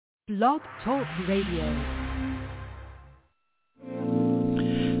Blog Talk Radio.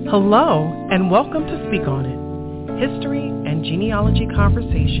 Hello, and welcome to Speak On It, History and Genealogy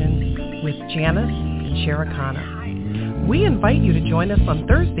Conversation with Janice and Cherekana. We invite you to join us on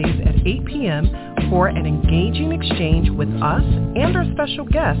Thursdays at 8 p.m. for an engaging exchange with us and our special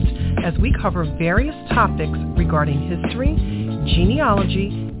guests as we cover various topics regarding history, genealogy,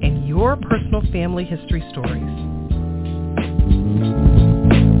 and your personal family history stories.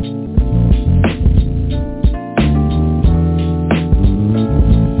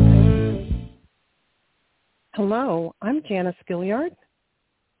 Hello, I'm Janice Gilyard.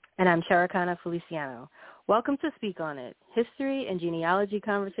 And I'm Cherekana Feliciano. Welcome to Speak On It, History and Genealogy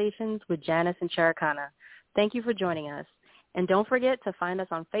Conversations with Janice and Cherekana. Thank you for joining us. And don't forget to find us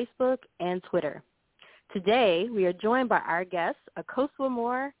on Facebook and Twitter. Today, we are joined by our guests, Akosua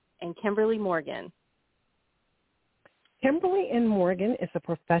Moore and Kimberly Morgan. Kimberly N. Morgan is a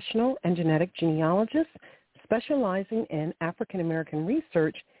professional and genetic genealogist specializing in African American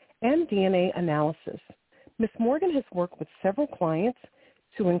research and DNA analysis. Ms. Morgan has worked with several clients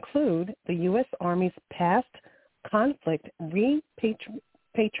to include the U.S. Army's past conflict repatriations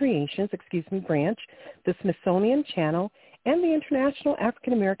branch, the Smithsonian Channel, and the International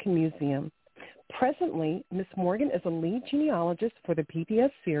African American Museum. Presently, Ms. Morgan is a lead genealogist for the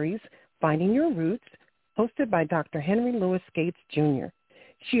PBS series Finding Your Roots, hosted by Dr. Henry Louis Gates, Jr.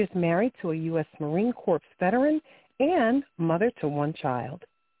 She is married to a U.S. Marine Corps veteran and mother to one child.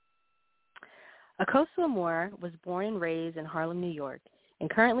 Akosua Moore was born and raised in Harlem, New York, and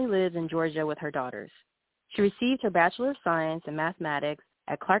currently lives in Georgia with her daughters. She received her Bachelor of Science in Mathematics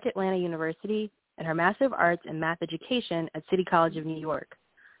at Clark Atlanta University and her Master of Arts in Math Education at City College of New York.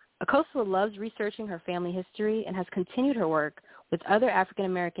 Akosua loves researching her family history and has continued her work with other African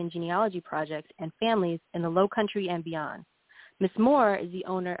American genealogy projects and families in the Low Country and beyond. Ms. Moore is the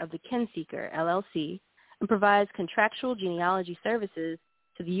owner of the Kinseeker, LLC, and provides contractual genealogy services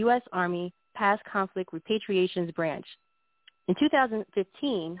to the U.S. Army Past Conflict Repatriations Branch. In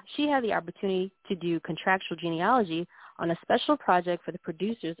 2015, she had the opportunity to do contractual genealogy on a special project for the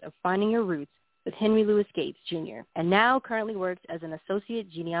producers of Finding Your Roots with Henry Louis Gates, Jr., and now currently works as an associate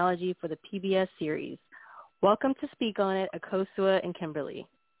genealogy for the PBS series. Welcome to Speak On It, Akosua and Kimberly.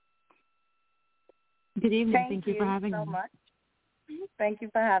 Good evening. Thank you for having so me. much. Thank you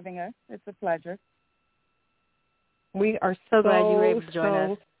for having us. It's a pleasure. We are so glad you were able to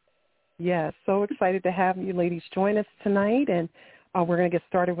join us. Yes, so excited to have you ladies join us tonight, and we're going to get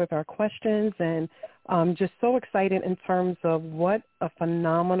started with our questions, and just so excited in terms of what a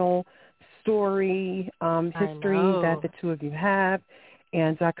phenomenal story, history that the two of you have,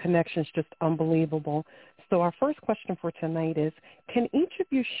 and our connection is just unbelievable. So our first question for tonight is, can each of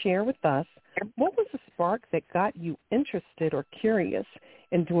you share with us what was the spark that got you interested or curious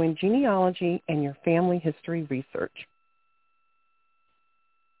in doing genealogy and your family history research?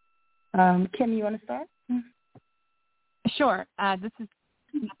 Kim, you want to start? Sure.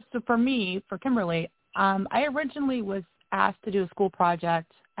 So for me, for Kimberly, I originally was asked to do a school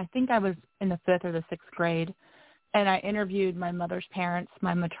project. I think I was in the 5th or the 6th grade, and I interviewed my mother's parents,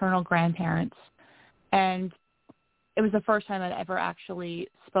 my maternal grandparents, and it was the first time I'd ever actually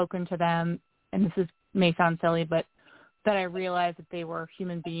spoken to them, and may sound silly, but that I realized that they were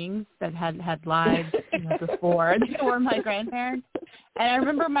human beings that had lives before they were my grandparents. And I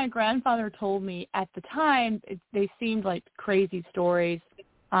remember my grandfather told me at the time they seemed like crazy stories.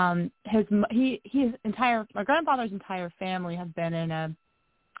 My grandfather's entire family had been in a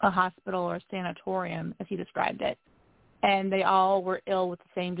hospital or a sanatorium, as he described it, and they all were ill with the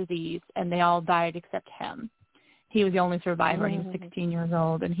same disease, and they all died except him. He was the only survivor. He was 16 years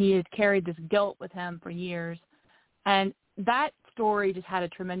old, and he had carried this guilt with him for years. And that story just had a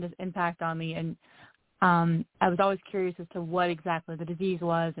tremendous impact on me, and I was always curious as to what exactly the disease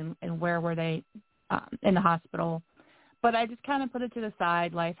was and where were they in the hospital. But I just kind of put it to the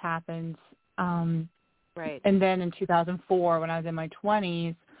side. Life happens. Right. And then in 2004, when I was in my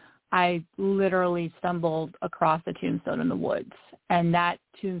 20s, I literally stumbled across a tombstone in the woods. And that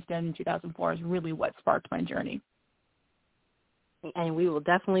tombstone in 2004 is really what sparked my journey. And we will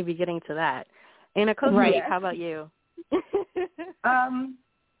definitely be getting to that. And Akosua, right. How about you?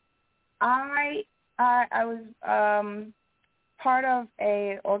 I was part of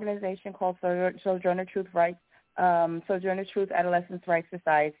a organization called Sojourner Truth Adolescents Rights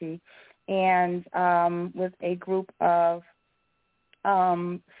Society, and with a group of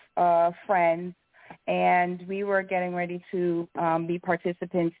friends, and we were getting ready to be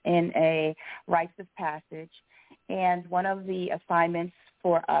participants in a rites of passage. And one of the assignments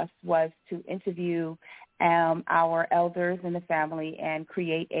for us was to interview our elders in the family and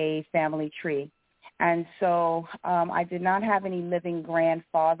create a family tree. And so I did not have any living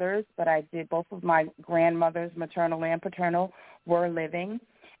grandfathers, but I did. Both of my grandmothers, maternal and paternal, were living.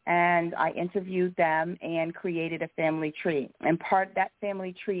 And I interviewed them and created a family tree. And that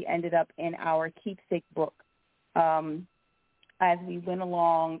family tree ended up in our keepsake book as we went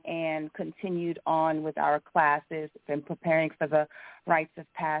along and continued on with our classes and preparing for the rites of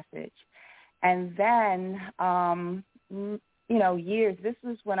passage. And then, years, this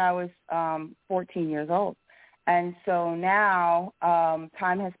was when I was 14 years old. And so now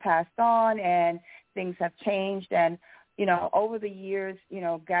time has passed on and things have changed. And, over the years,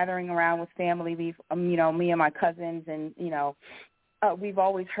 gathering around with family, we've, me and my cousins and, we've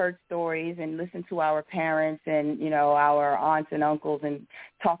always heard stories and listened to our parents and, our aunts and uncles and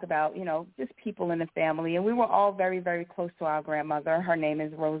talk about, just people in the family. And we were all very, very close to our grandmother. Her name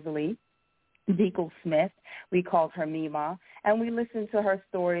is Rosalie Deacle Smith. We called her Mima. And we listened to her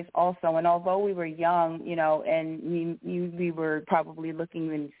stories also. And although we were young, and we were probably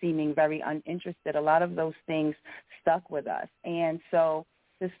looking and seeming very uninterested, a lot of those things stuck with us. And so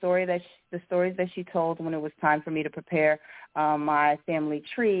the stories that she told when it was time for me to prepare my family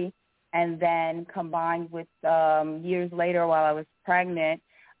tree, and then combined with years later while I was pregnant,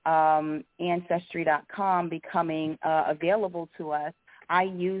 Ancestry.com becoming available to us, I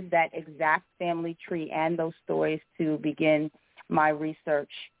used that exact family tree and those stories to begin my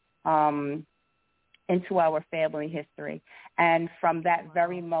research into our family history. And from that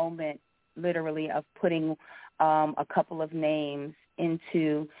very moment, literally, of putting a couple of names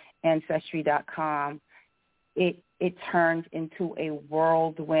into Ancestry.com, it turned into a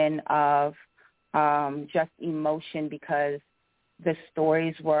whirlwind of just emotion, because the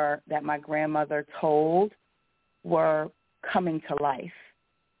stories that my grandmother told were coming to life.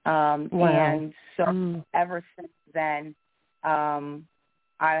 Wow. And so ever since then, I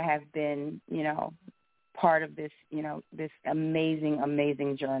have been, part of this, this amazing,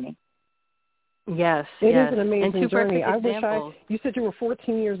 amazing journey. Yes, it is an amazing journey. I wish you said you were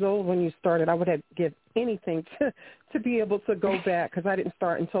 14 years old when you started. I would have given anything to be able to go back, because I didn't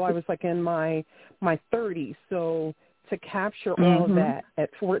start until I was like in my 30s. So to capture all of that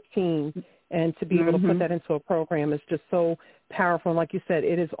at 14 and to be able to put that into a program is just so powerful. And like you said,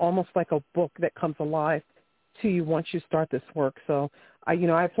 it is almost like a book that comes alive to you once you start this work. So I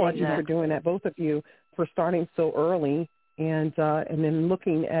applaud you for doing that, both of you, for starting so early and then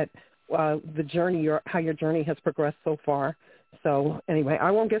looking at the journey, how your journey has progressed so far. So anyway,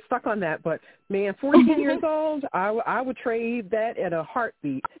 I won't get stuck on that, but man, 14 years old, I would trade that at a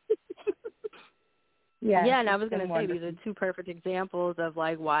heartbeat. Yeah, and I was going to say these are two perfect examples of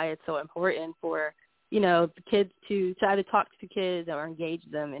like why it's so important for, the kids to try to talk to kids or engage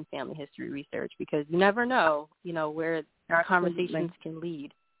them in family history research, because you never know, where conversations can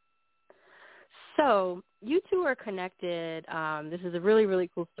lead. So you two are connected. This is a really, really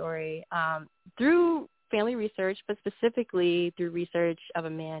cool story through family research, but specifically through research of a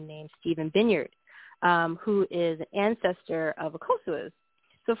man named Stephen Binyard, who is an ancestor of Akosuas.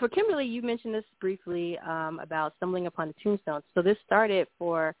 So for Kimberly, you mentioned this briefly about stumbling upon the tombstones. So this started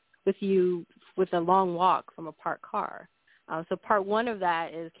with you with a long walk from a parked car. So part one of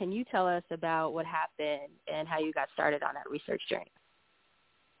that is, can you tell us about what happened and how you got started on that research journey?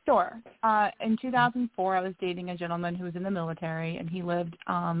 Sure. In 2004, I was dating a gentleman who was in the military, and he lived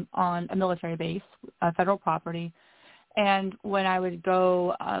on a military base, federal property. And when I would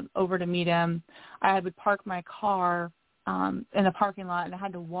go over to meet him, I would park my car in the parking lot, and I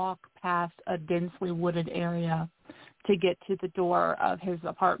had to walk past a densely wooded area to get to the door of his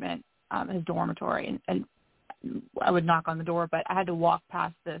apartment, his dormitory. And I would knock on the door, but I had to walk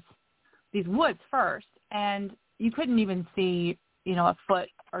past these woods first. And you couldn't even see, a foot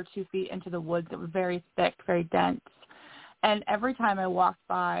or 2 feet into the woods. It was very thick, very dense. And every time I walked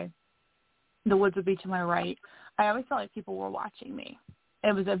by, the woods would be to my right. I always felt like people were watching me.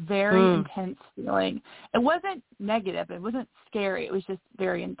 It was a very intense feeling. It wasn't negative. It wasn't scary. It was just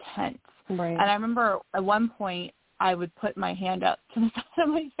very intense. Right. And I remember at one point I would put my hand up to the side of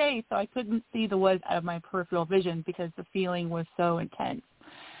my face so I couldn't see the woods out of my peripheral vision because the feeling was so intense.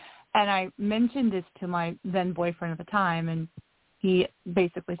 And I mentioned this to my then boyfriend at the time, and he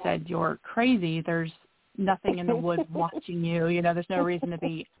basically said, "You're crazy. There's nothing in the woods watching you. There's no reason to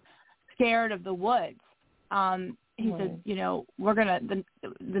be scared of the woods." He said, we're going to,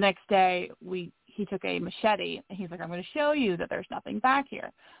 the next day, he took a machete, and he's like, "I'm going to show you that there's nothing back here."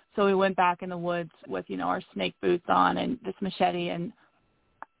 So we went back in the woods with, our snake boots on and this machete, and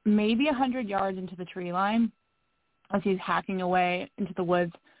maybe 100 yards into the tree line, as he's hacking away into the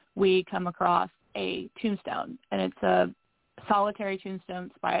woods, we come across a tombstone, and it's a solitary tombstone.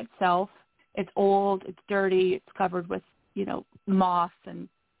 It's by itself. It's old. It's dirty. It's covered with, moss and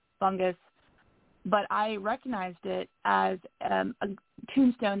fungus. But I recognized it as a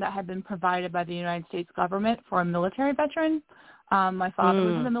tombstone that had been provided by the United States government for a military veteran. My father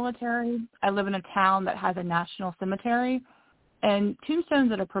was in the military. I live in a town that has a national cemetery, and tombstones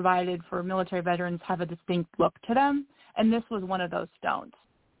that are provided for military veterans have a distinct look to them, and this was one of those stones.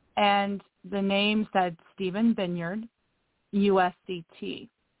 And the name said Stephen Binyard, USCT.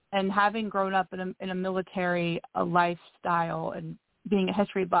 And having grown up in a military lifestyle and being a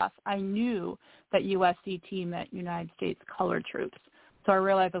history buff, I knew that USCT meant United States Colored Troops. So I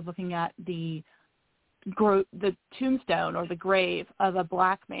realized I was looking at the tombstone or the grave of a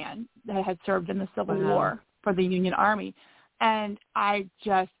black man that had served in the Civil War for the Union Army. And I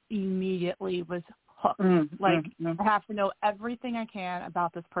just immediately was hooked. I have to know everything I can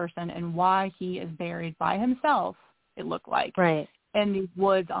about this person and why he is buried by himself, it looked like, in these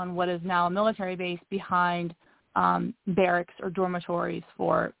woods on what is now a military base behind barracks or dormitories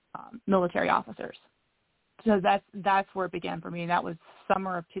for military officers. So that's where it began for me, and that was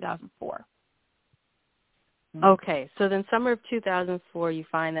summer of 2004. Okay, so then summer of 2004, you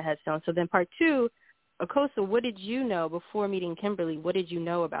find the headstone. So then part two, Akosua, what did you know before meeting Kimberly? What did you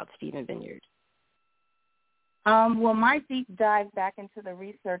know about Stephen Binyard? Well, my deep dive back into the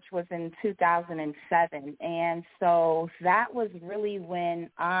research was in 2007, and so that was really when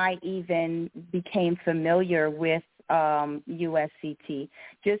I even became familiar with USCT,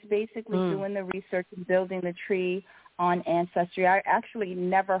 just basically doing the research and building the tree on Ancestry. I actually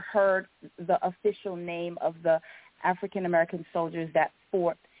never heard the official name of the African-American soldiers that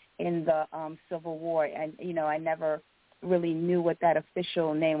fought in the Civil War, and, I never really knew what that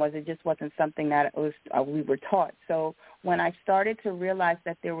official name was. It just wasn't something that we were taught. So when I started to realize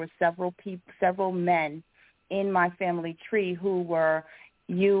that there were several men in my family tree who were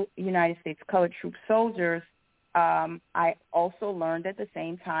United States Colored Troop soldiers, I also learned at the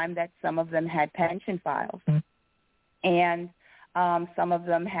same time that some of them had pension files, and some of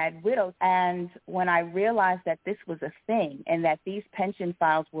them had widows. And when I realized that this was a thing and that these pension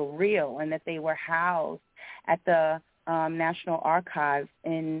files were real and that they were housed at the National Archives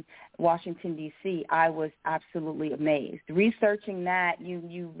in Washington, D.C., I was absolutely amazed. Researching that,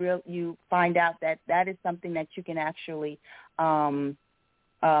 you find out that is something that you can actually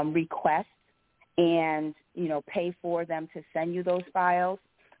request and, pay for them to send you those files.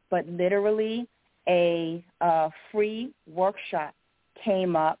 But literally a free workshop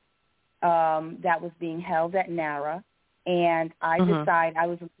came up that was being held at NARA, and I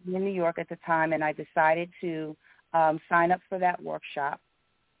was in New York at the time, and I decided to sign up for that workshop.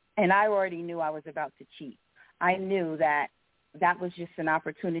 And I already knew I was about to cheat. I knew that was just an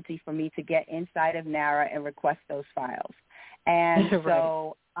opportunity for me to get inside of NARA and request those files. And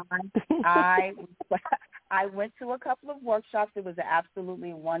so I went to a couple of workshops. It was an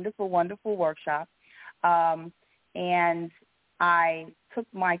absolutely wonderful, wonderful workshop. And I took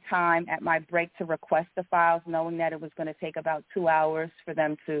my time at my break to request the files, knowing that it was going to take about 2 hours for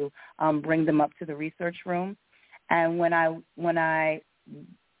them to bring them up to the research room. And when I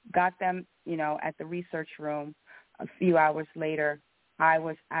got them, at the research room a few hours later, I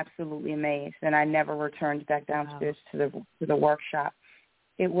was absolutely amazed, and I never returned back downstairs to the workshop.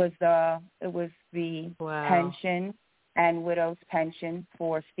 It was the pension and widow's pension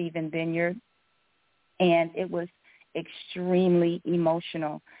for Stephen Binyard, and it was extremely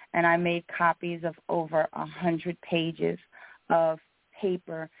emotional. And I made copies of over 100 pages of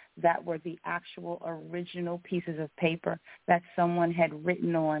paper that were the actual original pieces of paper that someone had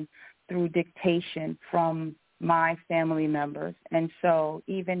written on through dictation from my family members. And so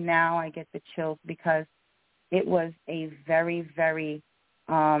even now I get the chills because it was a very, very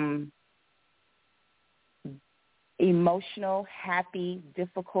emotional, happy,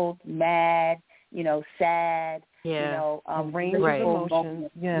 difficult, mad, sad, range of emotions.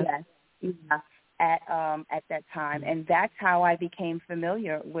 Yes. At that time. And that's how I became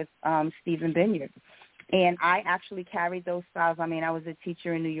familiar with Stephen Binyard. And I actually carried those files. I mean, I was a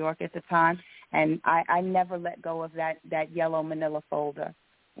teacher in New York at the time, and I never let go of that yellow manila folder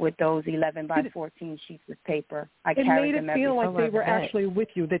with those 11 by 14 sheets of paper. I carried them every It made it feel like they were actually with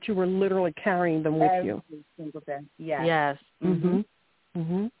you, that you were literally carrying them with you. Every single day, yes. Yes. Mm-hmm.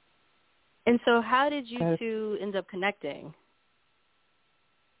 Mm-hmm. And so how did you two end up connecting?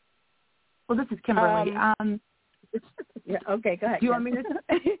 Well, this is Kimberly. Yeah, okay, go ahead. Do you want me to?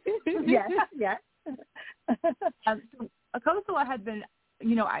 Yes. So Akosua had been,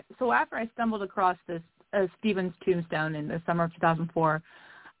 so after I stumbled across this Stephen's tombstone in the summer of 2004,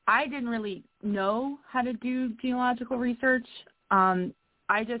 I didn't really know how to do genealogical research.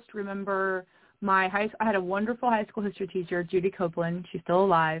 I just remember I had a wonderful high school history teacher, Judy Copeland. She's still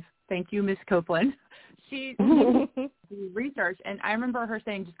alive. Thank you, Miss Copeland. She did research, and I remember her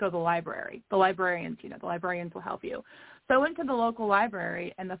saying, just go to the library. The librarians will help you. So I went to the local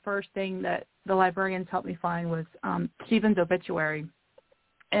library, and the first thing that the librarians helped me find was Stephen's obituary.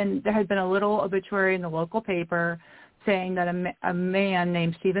 And there had been a little obituary in the local paper saying that a man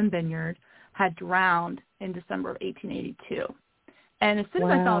named Stephen Binyard had drowned in December of 1882. And as soon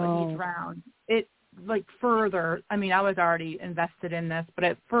as I saw that he drowned, it further, I mean, I was already invested in this, but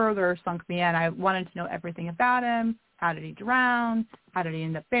it further sunk me in. I wanted to know everything about him. How did he drown? How did he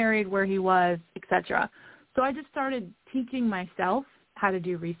end up buried where he was, etc. So I just started teaching myself how to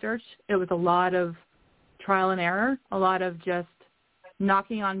do research. It was a lot of trial and error, a lot of just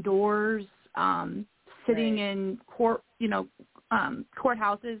knocking on doors, sitting in court,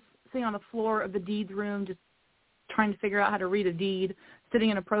 courthouses, sitting on the floor of the deeds room, just trying to figure out how to read a deed, sitting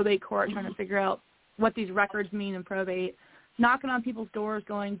in a probate court, trying to figure out what these records mean in probate, knocking on people's doors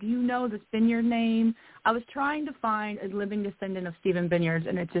going, do you know this Binyard name? I was trying to find a living descendant of Stephen Binyard,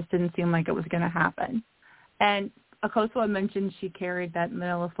 and it just didn't seem like it was going to happen. And Akosua mentioned she carried that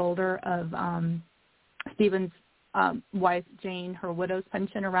manila folder of Stephen's wife, Jane, her widow's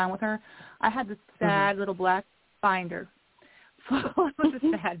pension around with her. I had this sad little black binder. It was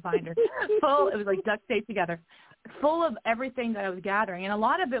a sad binder. It was like duct taped together, full of everything that I was gathering. And a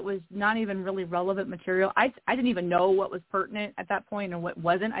lot of it was not even really relevant material. I didn't even know what was pertinent at that point and what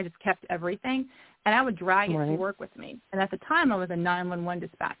wasn't. I just kept everything. And I would drag it to work with me. And at the time, I was a 911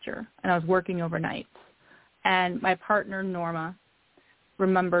 dispatcher, and I was working overnight. And my partner, Norma,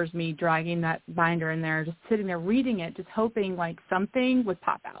 remembers me dragging that binder in there, just sitting there reading it, just hoping like something would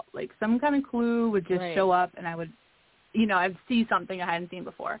pop out, like some kind of clue would just show up, and I would, I'd see something I hadn't seen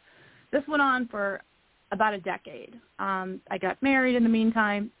before. This went on for about a decade. I got married in the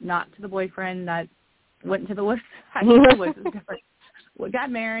meantime, not to the boyfriend that went into the woods. It was different. We got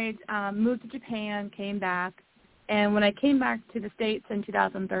married, moved to Japan, came back, and when I came back to the States in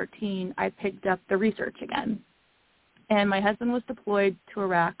 2013, I picked up the research again. And my husband was deployed to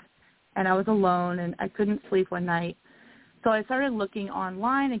Iraq, and I was alone, and I couldn't sleep one night. So I started looking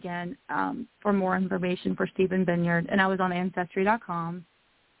online again for more information for Stephen Binyard, and I was on Ancestry.com.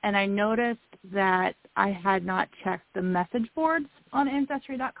 And I noticed that I had not checked the message boards on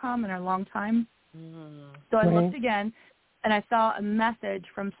Ancestry.com in a long time. So I looked again, and I saw a message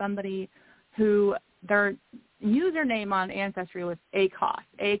from somebody who their username on Ancestry was AKOS,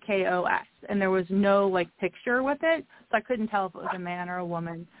 A-K-O-S, and there was no, picture with it, so I couldn't tell if it was a man or a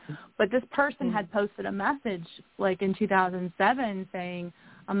woman. But this person had posted a message, in 2007 saying,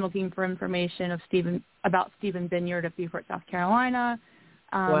 I'm looking for information about Stephen Binyard of Beaufort, South Carolina.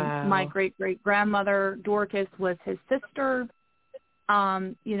 My great-great-grandmother, Dorcas, was his sister.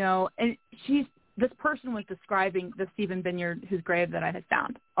 And this person was describing the Stephen Binyard whose grave that I had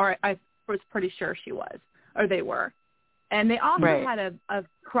found, or I was pretty sure she was, or they were. And they also had a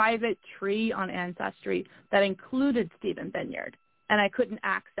private tree on Ancestry that included Stephen Binyard, and I couldn't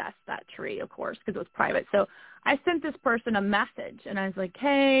access that tree, of course, because it was private. So I sent this person a message, and I was like,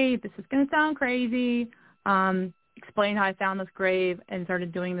 hey, this is going to sound crazy. Explain how I found this grave and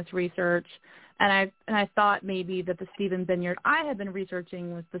started doing this research. And I thought maybe that the Stephen Binyard I had been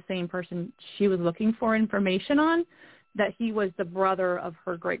researching was the same person she was looking for information on, that he was the brother of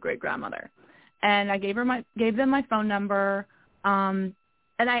her great-great-grandmother. And I gave them my phone number, and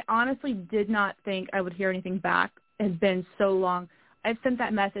I honestly did not think I would hear anything back. It had been so long. I sent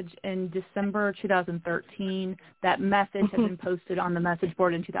that message in December 2013. That message had been posted on the message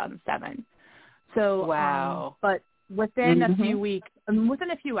board in 2007. So, but within a few weeks,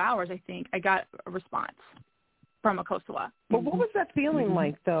 within a few hours, I think, I got a response from Akosua. But what was that feeling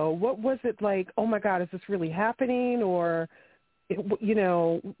like, though? What was it like, oh, my God, is this really happening? Or,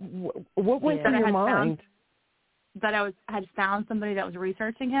 what went through your mind? That I had found somebody that was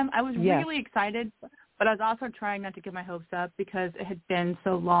researching him. I was really excited, but I was also trying not to get my hopes up because it had been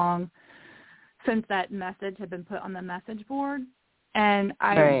so long since that message had been put on the message board. And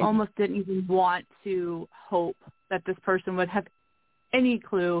I almost didn't even want to hope that this person would have any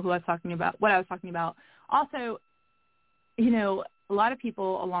clue what I was talking about. Also, a lot of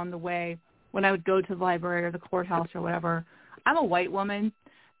people along the way, when I would go to the library or the courthouse or whatever, I'm a white woman,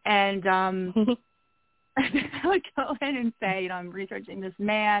 and I would go in and say, I'm researching this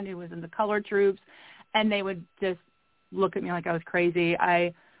man who was in the colored troops, and they would just look at me like I was crazy.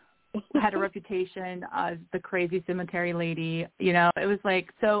 I had a reputation as the crazy cemetery lady. It was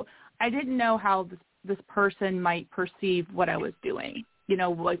so I didn't know how this person might perceive what I was doing.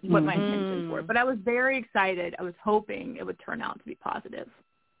 what my intentions were. But I was very excited. I was hoping it would turn out to be positive.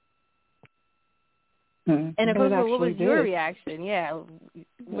 And Akosua, what was your reaction? Yeah,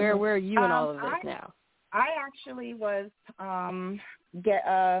 where are you in all of this now? I actually was our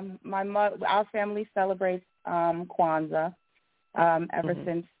family celebrates Kwanzaa ever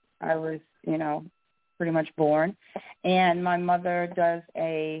since I was pretty much born, and my mother does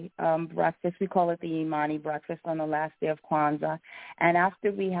a breakfast. We call it the Imani breakfast on the last day of Kwanzaa, and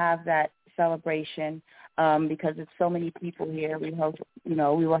after we have that celebration, because it's so many people here, we host, we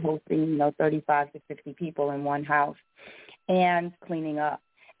were hosting 35 to 50 people in one house and cleaning up.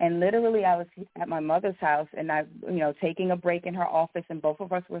 And literally, I was at my mother's house, and I, taking a break in her office, and both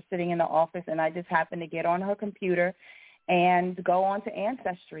of us were sitting in the office, and I just happened to get on her computer and go on to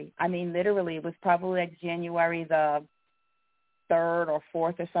Ancestry. I mean, literally, it was probably like January the 3rd or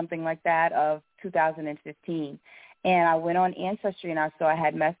 4th or something like that of 2015. And I went on Ancestry, and I saw I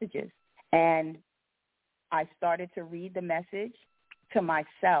had messages. And I started to read the message to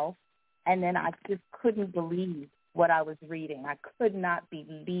myself, and then I just couldn't believe what I was reading. I could not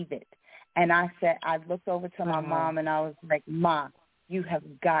believe it. And I looked over to my mom, and I was like, Ma, you have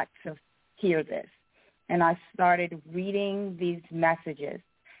got to hear this. And I started reading these messages.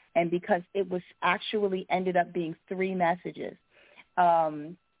 And because it was actually ended up being 3 messages.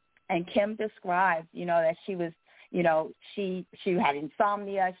 And Kim described, that she was, she had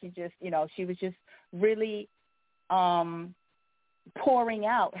insomnia. She just, she was just really pouring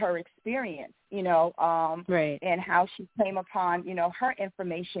out her experience, right. And how she came upon, her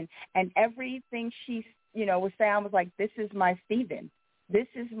information, and everything she, was saying was like, this is my Stephen. This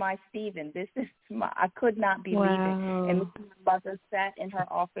is my Stephen. This is my, I could not believe it. And my mother sat in her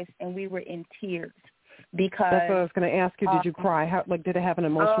office, and we were in tears because. That's what I was going to ask you. Did you cry? How, did it have an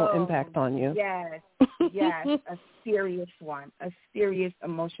emotional impact on you? Yes, a serious one, a serious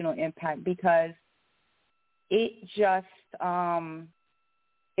emotional impact, because it just,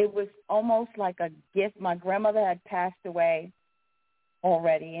 it was almost like a gift. My grandmother had passed away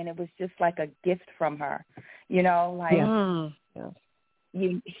already, and it was just like a gift from her, you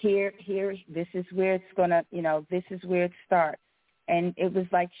here, this is where it's going to, this is where it starts. And it was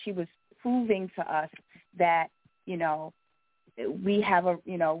like she was proving to us that, we have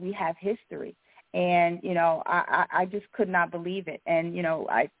we have history. And, I just could not believe it. And,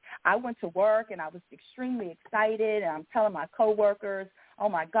 I went to work, and I was extremely excited, and I'm telling my coworkers, oh,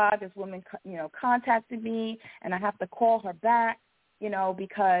 my God, this woman, contacted me, and I have to call her back,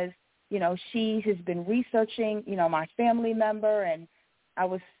 because, she has been researching, my family member, and I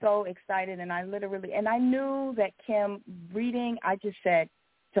was so excited, and I knew that Kim reading, I just said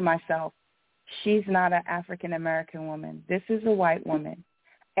to myself, she's not an African-American woman. This is a white woman.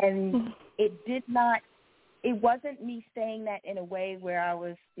 And it wasn't me saying that in a way where I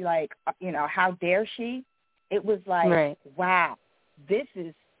was like, how dare she? It was like, wow, this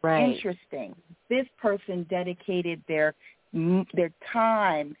is interesting. This person dedicated their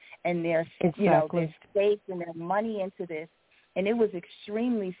time and their, their space and their money into this. And it was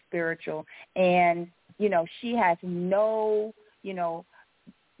extremely spiritual. And, she has no,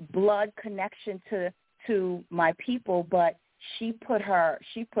 blood connection to my people, but she put her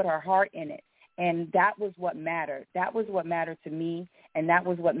heart in it. And that was what mattered. That was what mattered to me, and that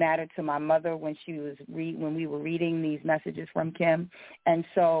was what mattered to my mother when when we were reading these messages from Kim. And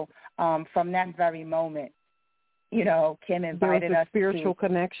so from that very moment, Kim invited us. There was a spiritual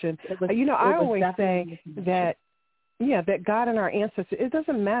connection. I always say that, that God and our ancestors, it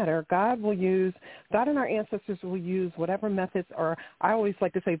doesn't matter. God and our ancestors will use whatever methods, or I always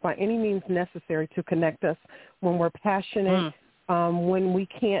like to say by any means necessary to connect us when we're passionate, when we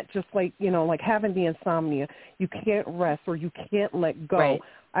can't just like having the insomnia, you can't rest or you can't let go. Right.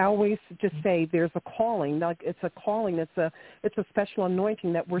 I always just say there's a calling, like it's a calling, it's a special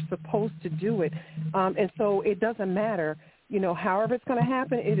anointing that we're supposed to do it. And so it doesn't matter, however it's going to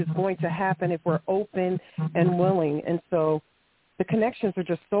happen, it is going to happen if we're open and willing. And so the connections are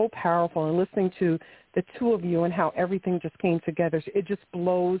just so powerful, and listening to the two of you and how everything just came together, it just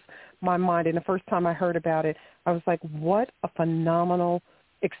blows my mind. And the first time I heard about it, I was like, what a phenomenal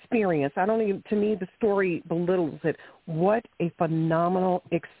experience. To me, the story belittles it. What a phenomenal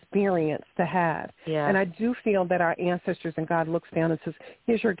experience to have. Yeah. And I do feel that our ancestors and God looks down and says,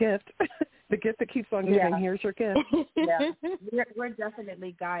 here's your gift. The gift that keeps on giving, here's your gift. Yeah, we're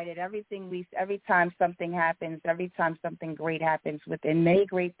definitely guided. Every time something happens, every time something great happens, and many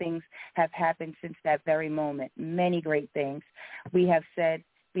great things have happened since that very moment. Many great things. We have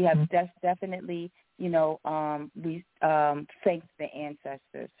definitely, we thank the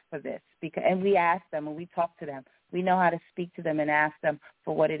ancestors for this, and we ask them and we talk to them, We know how to speak to them and ask them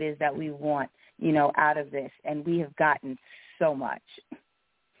for what it is that we want, out of this. And we have gotten so much.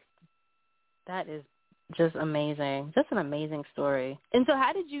 That is just amazing. Just an amazing story. And so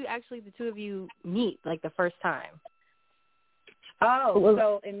how did you actually, the two of you, meet, like, the first time? Oh,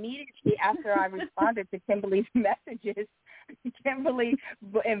 so immediately after I responded to Kimberly's messages, Kimberly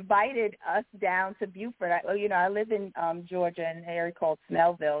invited us down to Beaufort. I live in Georgia in an area called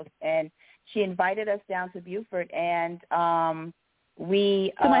Snellville, and she invited us down to Beaufort, and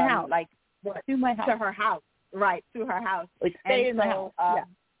we to my house, to my house, to her house, right, to her house, like stay in the house.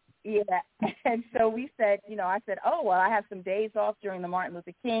 Yeah. And so we said, I said, oh, well, I have some days off during the Martin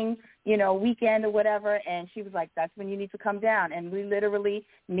Luther King, weekend or whatever. And she was like, that's when you need to come down. And we literally,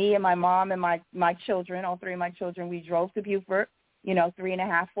 me and my mom and my children, all three of my children, we drove to Beaufort,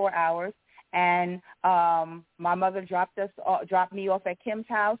 3.5, 4 hours. And my mother dropped me off at Kim's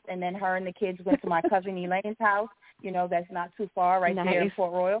house. And then her and the kids went to my cousin Elaine's house, that's not too far right there in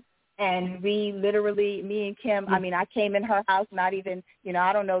Port Royal. And we literally, me and Kim, I came in her house, not even,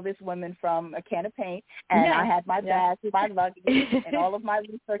 I don't know this woman from a can of paint. And I had my bag, my luggage, and all of my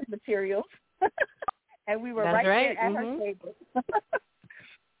research materials. And we were right there at her table.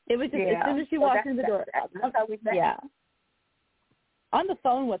 It was just, as soon as she walked in the door. That's how we met. Yeah. On the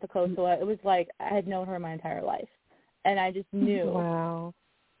phone with Akosua, it was like I had known her my entire life. And I just knew. Wow.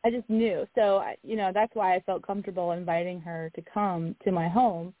 I just knew. So, that's why I felt comfortable inviting her to come to my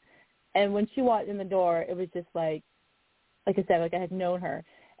home. And when she walked in the door, it was just like I said, like I had known her.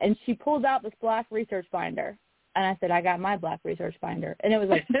 And she pulled out this black research binder. And I said, I got my black research binder. And it was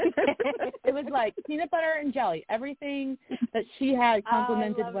like peanut butter and jelly. Everything that she had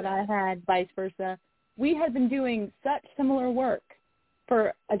complemented what I had, vice versa. We had been doing such similar work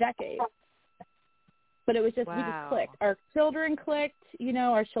for a decade. But it was just, we just clicked. Our children clicked.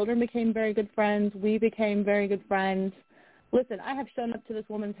 Our children became very good friends. We became very good friends. Listen, I have shown up to this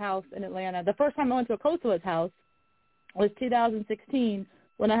woman's house in Atlanta. The first time I went to Akosua's house was 2016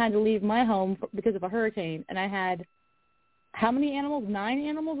 when I had to leave my home because of a hurricane. And I had, how many animals? 9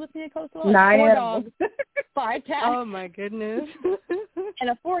 animals with me at Akosua? 9 4 animals. dogs, 5 cats. Oh, my goodness. And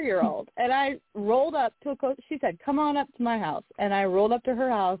a 4-year-old. And I rolled up to Akosua. She said, come on up to my house. And I rolled up to her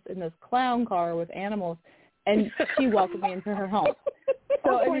house in this clown car with animals. And she welcomed me into her home.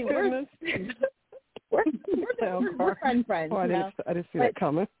 So, we're friends. Oh, I didn't see that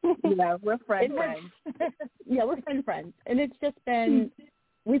coming. Yeah, we're friends. Yeah, we're friends. And it's just been,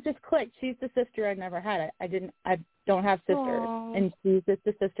 we've just clicked. She's the sister I never had. I don't have sisters. Aww. And she's just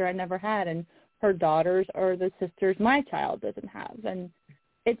the sister I never had. And her daughters are the sisters my child doesn't have. And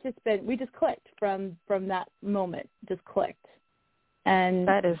it's just been, we just clicked from that moment, just clicked. And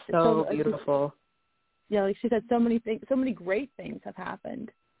that is so beautiful. Yeah, like she said, so many things, so many great things have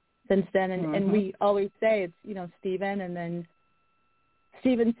happened since then, and we always say it's, Stephen, and then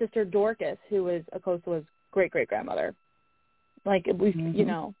Stephen's sister Dorcas, who was Akosua's great-great-grandmother. Like, we,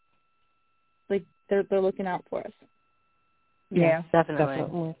 like, they're looking out for us. Yeah,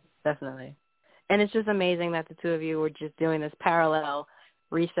 definitely. And it's just amazing that the two of you were just doing this parallel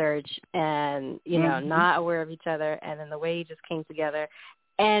research and, not aware of each other, and then the way you just came together.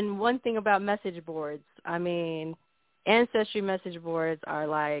 And one thing about message boards, Ancestry message boards are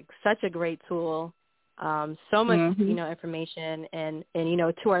like such a great tool. So much, information, and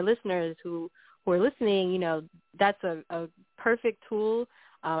to our listeners who are listening, that's a perfect tool.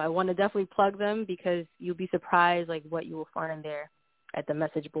 I want to definitely plug them because you'll be surprised like what you will find there at the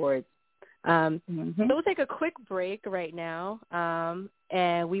message boards. So we'll take a quick break right now,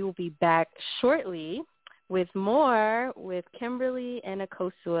 and we will be back shortly with more with Kimberly and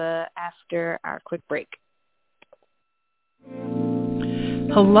Akosua after our quick break.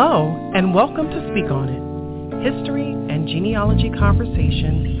 Hello, and welcome to Speak On It, History and Genealogy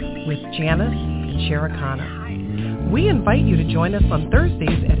Conversation with Janice and Cherekana. We invite you to join us on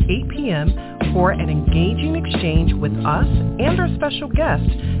Thursdays at 8 p.m. for an engaging exchange with us and our special guest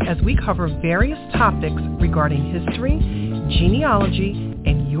as we cover various topics regarding history, genealogy,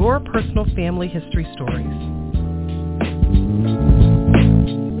 and your personal family history stories.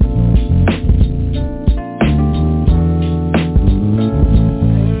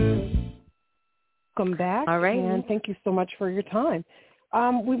 Welcome back, all right, and thank you so much for your time.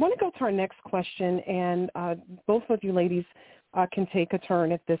 We want to go to our next question, and both of you ladies can take a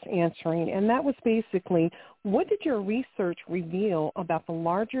turn at this answering, and that was basically, what did your research reveal about the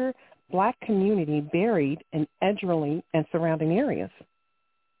larger Black community buried in Edgerly and surrounding areas?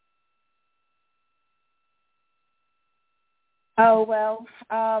 Oh, well,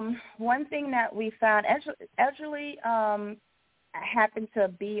 one thing that we found, Edgerly happened to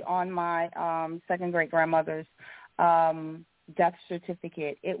be on my second great-grandmother's death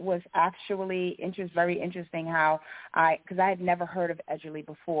certificate. It was actually very interesting because I had never heard of Edgerly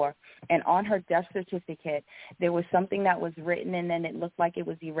before. And on her death certificate, there was something that was written, and then it looked like it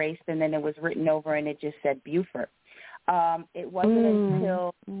was erased, and then it was written over, and it just said Beaufort. It wasn't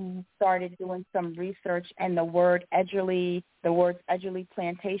until I started doing some research and the words Edgerly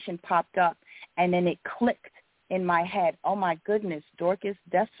Plantation popped up, and then it clicked in my head. Oh, my goodness, Dorcas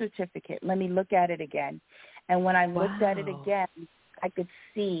death certificate. Let me look at it again. And when I looked at it again, I could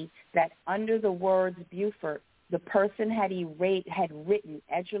see that under the words Beaufort, the person had written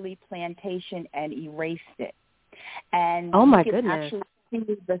Edgerly Plantation and erased it. And you can actually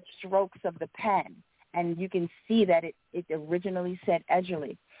see the strokes of the pen, and you can see that it originally said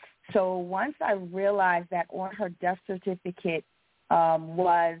Edgerly. So once I realized that on her death certificate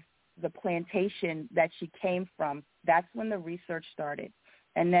was the plantation that she came from, that's when the research started.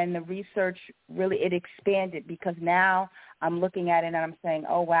 And then the research it expanded, because now I'm looking at it and I'm saying,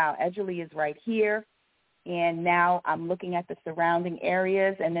 oh, wow, Edgerly is right here. And now I'm looking at the surrounding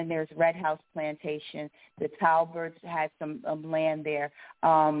areas, and then there's Red House Plantation. The Talberts had some land there.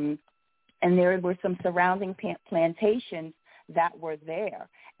 And there were some surrounding plantations that were there.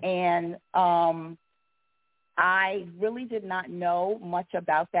 And I really did not know much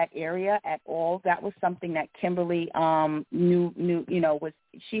about that area at all. That was something that Kimberly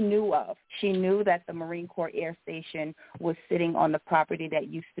she knew of. She knew that the Marine Corps Air Station was sitting on the property that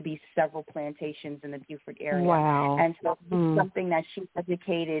used to be several plantations in the Beaufort area. Wow. And so it's something that she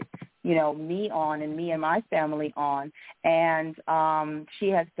educated, me on and me and my family on. And she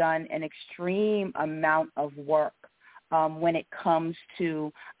has done an extreme amount of work when it comes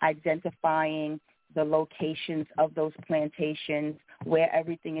to identifying the locations of those plantations, where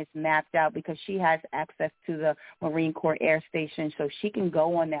everything is mapped out, because she has access to the Marine Corps Air Station, so she can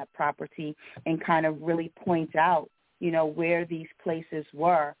go on that property and kind of really point out, where these places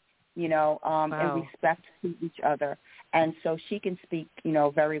were, in respect to each other. And so she can speak,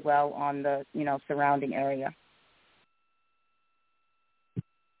 very well on the, surrounding area.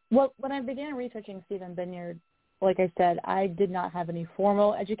 Well, when I began researching Stephen Binyard, like I said, I did not have any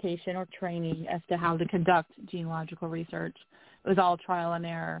formal education or training as to how to conduct genealogical research. It was all trial and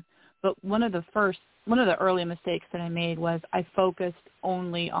error. But one of the early mistakes that I made was I focused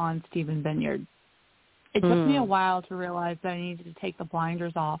only on Stephen Binyard. It took me a while to realize that I needed to take the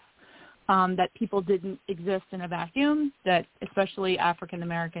blinders off, that people didn't exist in a vacuum, that especially African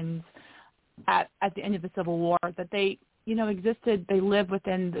Americans at the end of the Civil War, that they, existed, they lived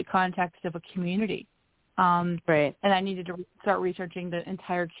within the context of a community. Right. And I needed to start researching the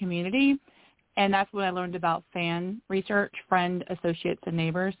entire community. And that's when I learned about fan research, friend, associates, and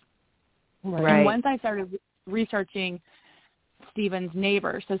neighbors. Right. And once I started researching Stephen's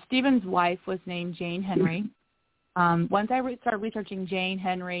neighbors, so Stephen's wife was named Jane Henry. Once I started researching Jane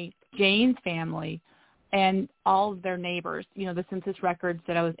Henry, Jane's family, and all of their neighbors, the census records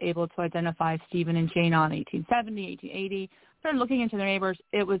that I was able to identify Stephen and Jane on 1870, 1880, started looking into their neighbors,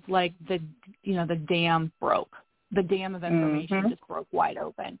 it was like the dam broke. The dam of information just broke wide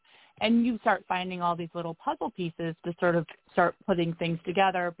open. And you start finding all these little puzzle pieces to sort of start putting things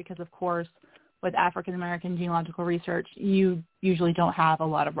together, because, of course, with African-American genealogical research, you usually don't have a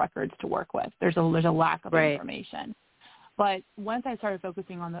lot of records to work with. There's a lack of information. But once I started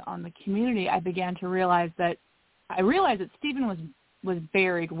focusing on the community, I began to realize that Stephen was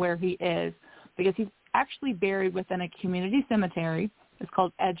buried where he is, because he's actually buried within a community cemetery. It's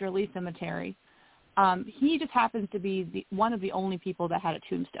called Edgerly Cemetery. He just happens to be one of the only people that had a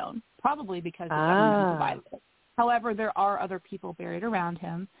tombstone, probably because the government provided it. However, there are other people buried around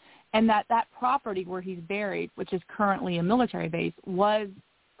him, and that property where he's buried, which is currently a military base, was,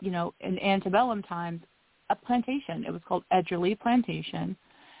 in antebellum times, a plantation. It was called Edgerly Plantation.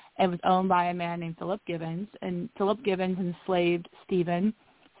 It was owned by a man named Philip Gibbons, and Philip Gibbons enslaved Stephen's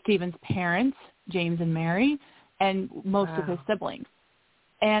parents, James and Mary, and most of his siblings.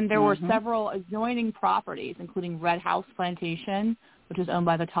 And there were several adjoining properties, including Red House Plantation, which was owned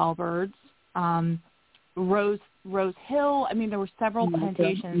by the Talberts, Rose Hill. I mean, there were several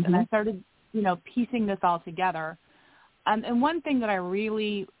plantations, and I started, piecing this all together. And one thing that I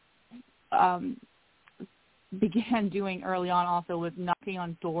really began doing early on also was knocking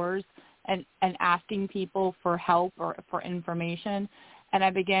on doors and asking people for help or for information. And I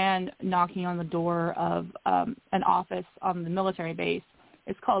began knocking on the door of an office on the military base.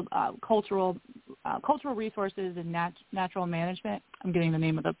 It's called Cultural Resources and Natural Management. I'm getting the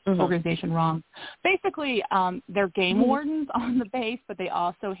name of the organization wrong. Basically, they're game wardens on the base, but they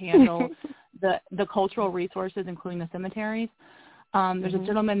also handle the cultural resources, including the cemeteries. There's a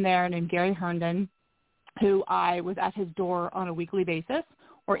gentleman there named Gary Herndon, who I was at his door on a weekly basis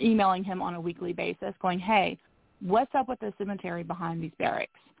or emailing him on a weekly basis going, hey, what's up with the cemetery behind these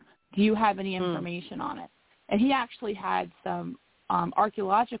barracks? Do you have any information on it? And he actually had some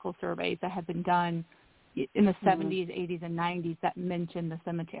archaeological surveys that had been done in the 70s, 80s, and 90s that mentioned the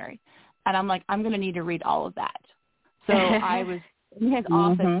cemetery. And I'm like, I'm going to need to read all of that. So I was in his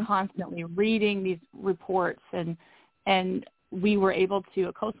office constantly reading these reports, and we were able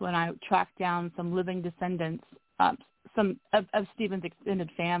to, Akosua and I tracked down some living descendants, some of Stephen's extended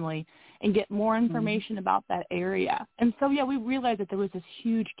family, and get more information about that area. And so, yeah, we realized that there was this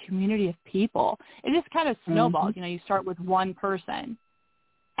huge community of people. It just kind of snowballs. You know, you start with one person,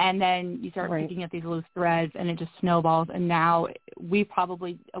 and then you start picking at these loose threads, and it just snowballs. And now we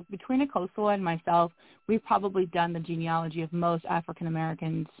probably, between Akosua and myself, we've probably done the genealogy of most African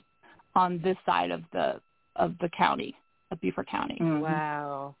Americans on this side of the county, of Beaufort County.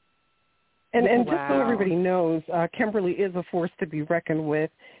 Wow. And just so everybody knows, Kimberly is a force to be reckoned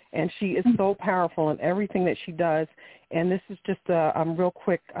with, and she is so powerful in everything that she does. And this is just a real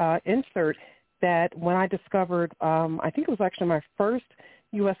quick insert that when I discovered, I think it was actually my first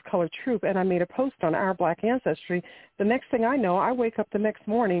U.S. colored troop, and I made a post on Our Black Ancestry, the next thing I know, I wake up the next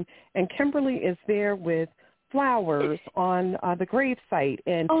morning, and Kimberly is there with flowers on the grave site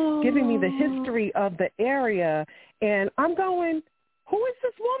and giving me the history of the area. And I'm going, who is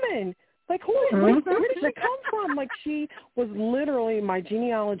this woman? Like, where did she come from? Like, she was literally my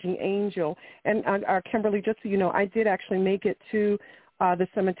genealogy angel. And Kimberly, just so you know, I did actually make it to the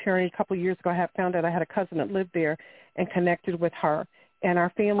cemetery a couple of years ago. I found out I had a cousin that lived there and connected with her. And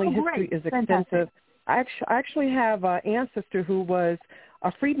our family history is extensive. I actually have an ancestor who was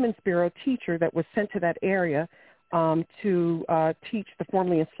a Freedmen's Bureau teacher that was sent to that area to teach the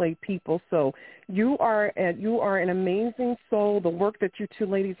formerly enslaved people. So you are an amazing soul. The work that you two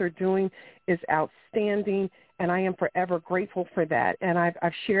ladies are doing is outstanding, and I am forever grateful for that. And I've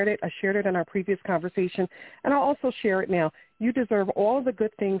shared it. I shared it in our previous conversation, and I'll also share it now. You deserve all of the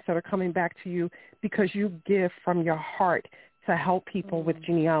good things that are coming back to you because you give from your heart to help people with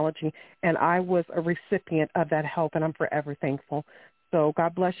genealogy, and I was a recipient of that help, and I'm forever thankful. So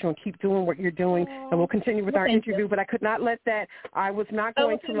God bless you, and keep doing what you're doing, and we'll continue with our interview, but I could not let that, I was not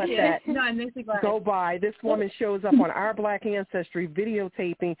going to let that go by. This woman shows up on Our Black Ancestry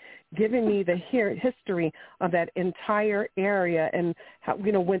videotaping, giving me the history of that entire area and how,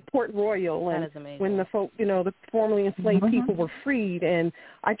 you know, when Port Royal and when the folk, you know, the formerly enslaved people were freed, and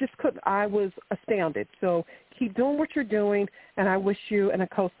I was astounded. So keep doing what you're doing, and I wish you and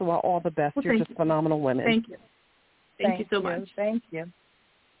Akosua all the best. You're just phenomenal women. Thank you. Thank you so much. Thank you.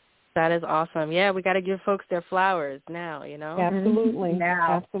 That is awesome. Yeah, we got to give folks their flowers now, you know? Absolutely.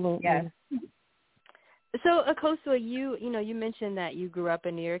 Now. Absolutely. Yes. So, Akosua, you mentioned that you grew up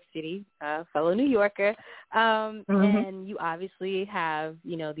in New York City, fellow New Yorker, and you obviously have,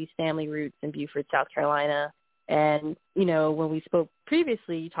 you know, these family roots in Beaufort, South Carolina. And, you know, when we spoke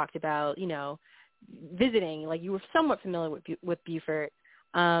previously, you talked about, you know, visiting, like you were somewhat familiar with Beaufort.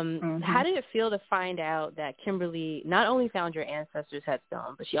 How did it feel to find out that Kimberly not only found your ancestors'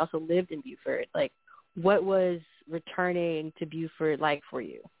 headstone, but she also lived in Beaufort? Like, what was returning to Beaufort like for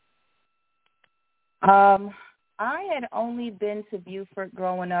you? I had only been to Beaufort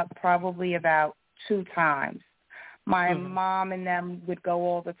growing up probably about 2 times. My mom and them would go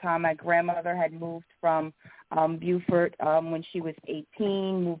all the time. My grandmother had moved from Beaufort when she was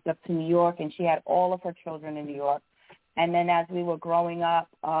 18, moved up to New York, and she had all of her children in New York. And then as we were growing up,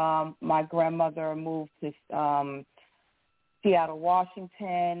 my grandmother moved to Seattle,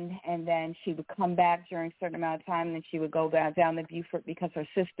 Washington, and then she would come back during a certain amount of time, and then she would go down to Beaufort because her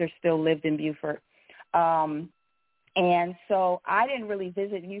sister still lived in Beaufort. And so I didn't really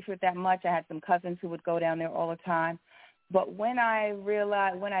visit Beaufort that much. I had some cousins who would go down there all the time. But when I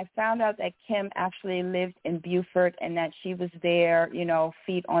found out that Kim actually lived in Beaufort and that she was there, you know,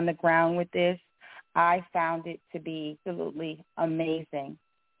 feet on the ground with this, I found it to be absolutely amazing.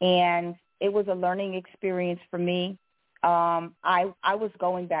 And it was a learning experience for me. I was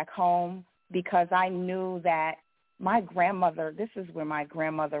going back home because I knew that my grandmother, this is where my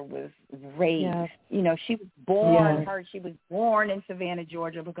grandmother was raised. Yes. You know, she was born, she was born in Savannah,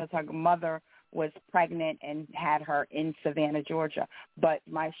 Georgia, because her mother was pregnant and had her in Savannah, Georgia. But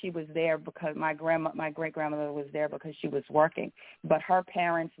she was there because my great-grandmother was there because she was working. But her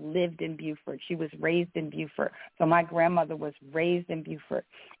parents lived in Beaufort. She was raised in Beaufort. So my grandmother was raised in Beaufort.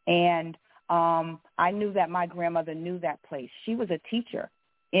 And I knew that my grandmother knew that place. She was a teacher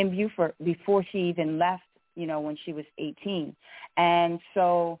in Beaufort before she even left, you know, when she was 18. And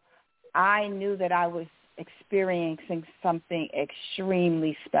so I knew that I was experiencing something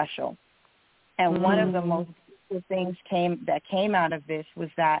extremely special. And one of the most beautiful things that came out of this was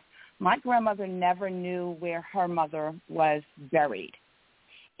that my grandmother never knew where her mother was buried.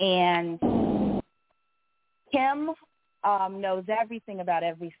 And Kim knows everything about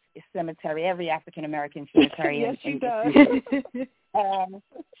every cemetery, every African-American cemetery. Yes, she does.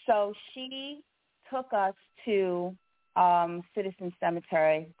 So she took us to Citizen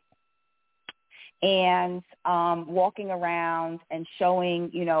Cemetery and walking around and showing,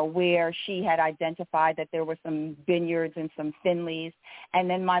 where she had identified that there were some Binyards and some Finleys. And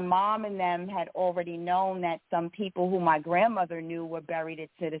then my mom and them had already known that some people who my grandmother knew were buried at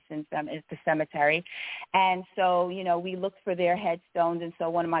Citizen Cemetery. And so, we looked for their headstones. And so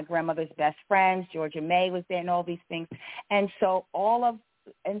one of my grandmother's best friends, Georgia May, was there and all these things. And so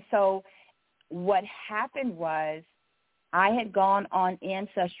what happened was, I had gone on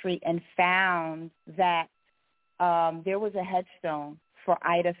Ancestry and found that there was a headstone for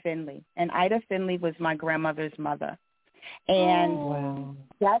Ida Finley, and Ida Finley was my grandmother's mother. And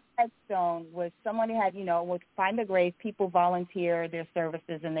that headstone was someone who had, would find a grave. People volunteer their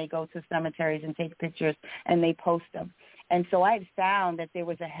services, and they go to cemeteries and take pictures, and they post them. And so I had found that there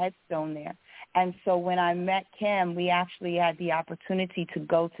was a headstone there. And so when I met Kim, we actually had the opportunity to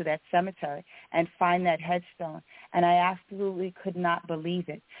go to that cemetery and find that headstone. And I absolutely could not believe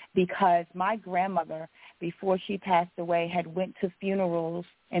it, because my grandmother, before she passed away, had went to funerals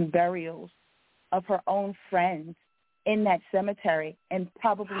and burials of her own friends in that cemetery and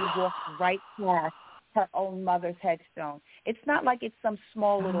probably walked right past her own mother's headstone. It's not like it's some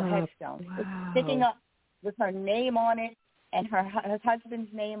small little headstone. Wow. It's sticking up with her name on it and her husband's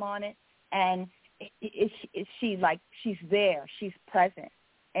name on it. And she's there, she's present.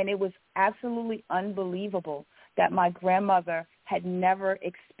 And it was absolutely unbelievable that my grandmother had never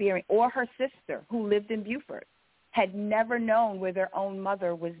experienced, or her sister who lived in Beaufort, had never known where their own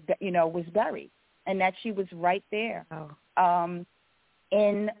mother was buried, and that she was right there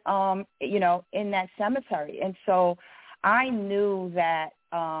in that cemetery. And so I knew that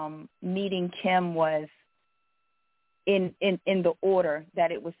meeting Kim was in the order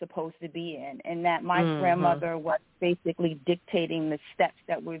that it was supposed to be in, and that my grandmother was basically dictating the steps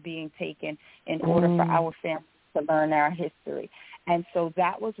that were being taken in order for our family to learn our history. And so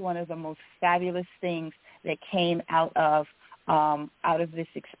that was one of the most fabulous things that came out of this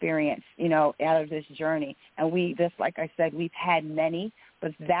experience, out of this journey. And just like I said, we've had many,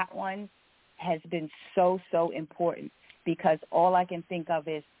 but that one has been so, so important, because all I can think of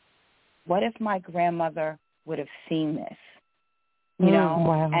is, what if my grandmother would have seen this,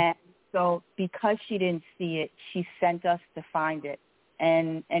 Wow. And so because she didn't see it, she sent us to find it,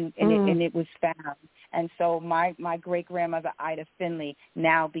 and it was found. And so my great grandmother Ida Finley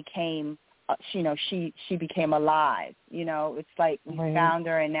now became, she became alive. It's like we found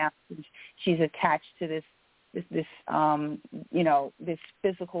her, and now she's attached to this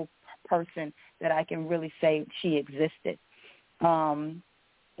physical person that I can really say she existed. Wow,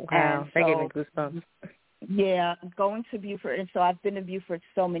 that gave me goosebumps. Yeah, going to Beaufort. And so I've been to Beaufort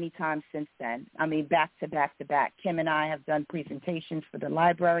so many times since then. I mean, back to back to back. Kim and I have done presentations for the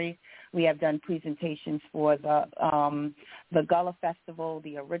library. We have done presentations for the Gullah Festival,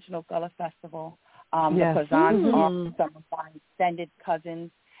 the original Gullah Festival, the Kazan are some of my extended cousins.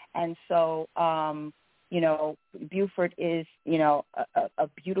 And so, Beaufort is, a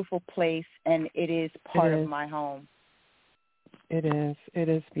beautiful place, and it is part of my home. It is. It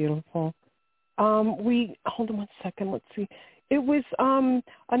is beautiful. Hold on one second. Let's see. It was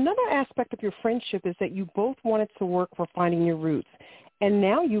another aspect of your friendship is that you both wanted to work for finding your roots, and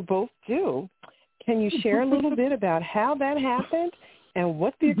now you both do. Can you share a little bit about how that happened and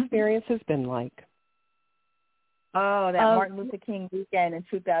what the experience has been like? Oh, that Martin Luther King weekend in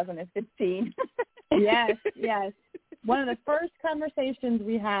 2015. Yes. One of the first conversations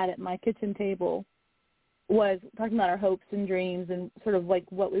we had at my kitchen table was talking about our hopes and dreams and sort of like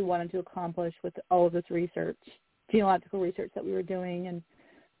what we wanted to accomplish with all of this research, genealogical research that we were doing. And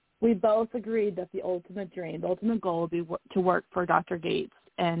we both agreed that the ultimate dream, the ultimate goal would be to work for Dr. Gates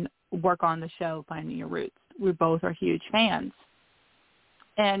and work on the show Finding Your Roots. We both are huge fans.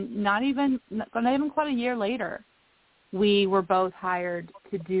 And not even quite a year later, we were both hired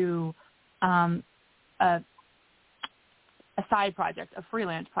to do a side project, a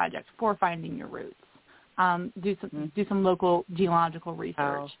freelance project for Finding Your Roots. Do some local genealogical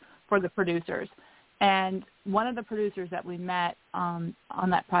research for the producers. And one of the producers that we met on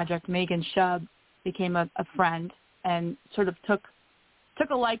that project, Megan Shub, became a friend and sort of took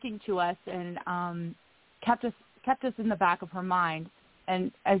a liking to us and kept us in the back of her mind.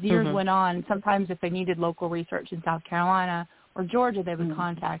 And as years went on, sometimes if they needed local research in South Carolina, or Georgia, they would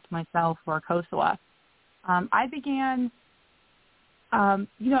contact myself or Akosua. I began,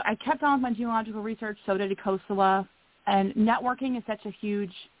 I kept on with my genealogical research, so did Akosua, and networking is such a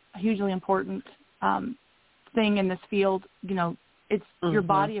hugely important thing in this field. It's your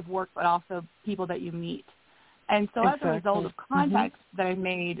body of work, but also people that you meet. And so as a result of contacts that I've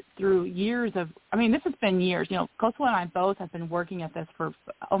made through years of, this has been years. Akosua and I both have been working at this for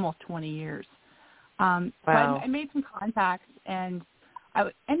almost 20 years. So I made some contacts, and I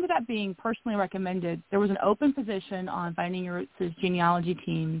ended up being personally recommended. There was an open position on Finding Your Roots' genealogy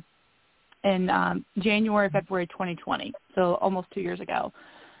team in January, February 2020, so almost 2 years ago.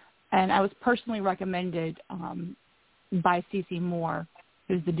 And I was personally recommended by C.C. Moore,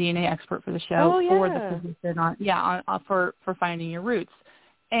 who's the DNA expert for the show, for the position for Finding Your Roots.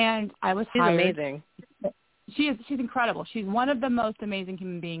 And I was hired. She's amazing. She's incredible. She's one of the most amazing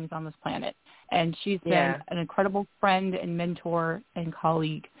human beings on this planet. And she's been an incredible friend and mentor and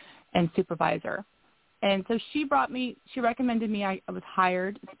colleague and supervisor. And so she recommended me. I was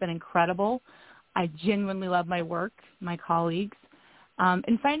hired. It's been incredible. I genuinely love my work, my colleagues.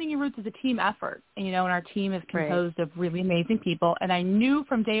 And Finding Your Roots is a team effort, and our team is composed of really amazing people. And I knew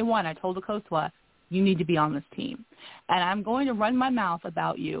from day one, I told Akosua, you need to be on this team. And I'm going to run my mouth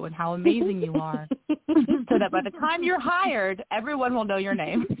about you and how amazing you are so that by the time you're hired, everyone will know your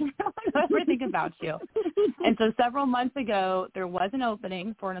name, know everything about you. And so several months ago, there was an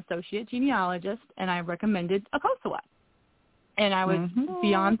opening for an associate genealogist, and I recommended Akosua. And I was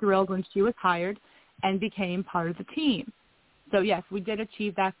beyond thrilled when she was hired and became part of the team. So, yes, we did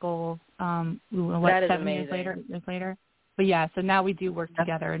achieve that goal, 7 years later, 8 years later. But, so now we do work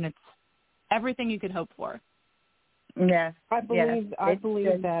together, and it's everything you could hope for. Yes. I believe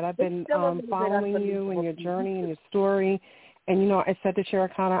that. I've been following you and your journey and your story. And, I said to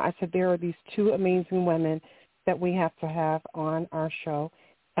Cherekana, there are these two amazing women that we have to have on our show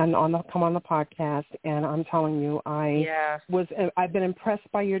and come on the podcast. And I'm telling you, I've been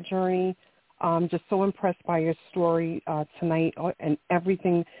impressed by your journey. Just so impressed by your story tonight and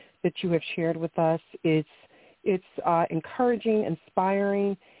everything that you have shared with us. It's encouraging,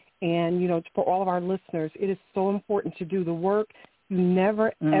 inspiring, and, for all of our listeners, it is so important to do the work. You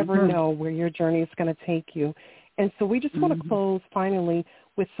never, ever know where your journey is going to take you. And so we just want to close finally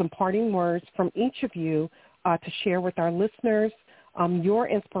with some parting words from each of you to share with our listeners your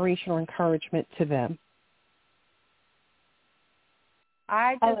inspiration or encouragement to them.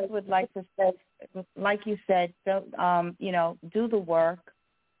 I just would like to say, like you said, do the work.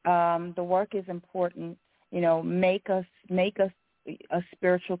 The work is important. Make us a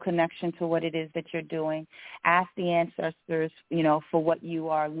spiritual connection to what it is that you're doing. Ask the ancestors, for what you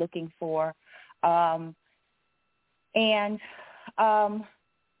are looking for. It's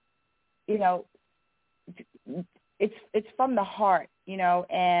from the heart,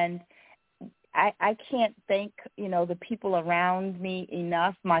 and I can't thank, the people around me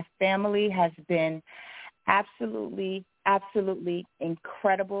enough. My family has been absolutely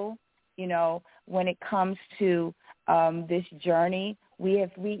incredible, when it comes to this journey. We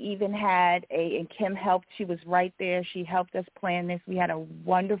even had and Kim helped. She was right there. She helped us plan this. We had a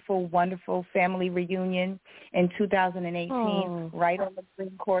wonderful, wonderful family reunion in 2018, right on the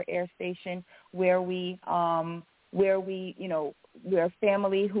Green Court Air Station, where we're a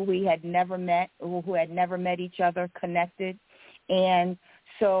family who we had never met, who had never met each other, connected. And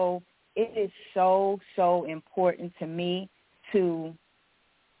so it is so important to me to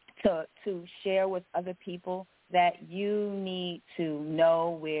share with other people that you need to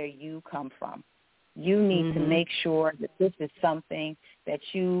know where you come from. You need to make sure that this is something that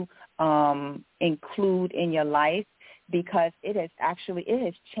you include in your life, because it has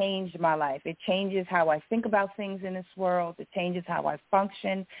changed my life. It changes how I think about things in this world. It changes how I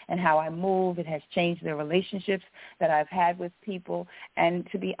function and how I move. It has changed the relationships that I've had with people. And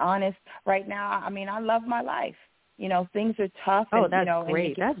to be honest, right now, I love my life. Things are tough. Oh, and, that's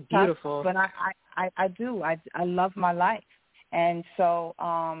great. That's beautiful. But I do. I love my life. And so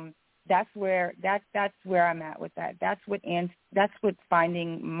that's where I'm at with that. That's what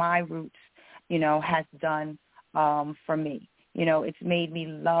Finding My Roots, has done for me. It's made me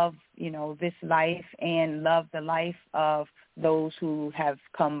love, this life and love the life of those who have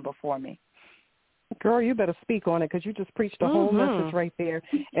come before me. Girl, you better speak on it, because you just preached the whole message right there.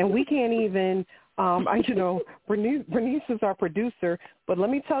 And we can't even, Bernice is our producer, but let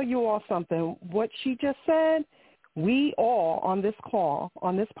me tell you all something. What she just said, we all on this call,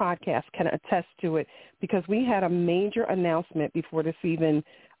 on this podcast, can attest to it, because we had a major announcement before this even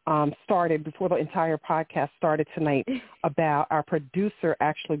started, before the entire podcast started tonight, about our producer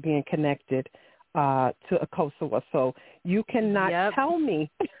actually being connected to Akosua. So you cannot tell me,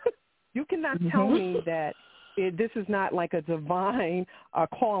 tell me that this is not like a divine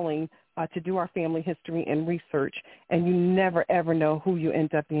calling to do our family history and research, and you never, ever know who you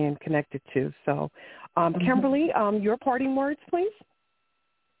end up being connected to. So, Kimberly, your parting words, please.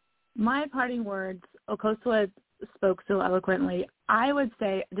 My parting words, Akosua spoke so eloquently. I would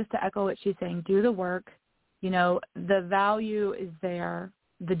say, just to echo what she's saying, do the work. You know, the value is there.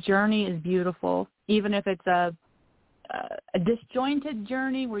 The journey is beautiful, even if it's a disjointed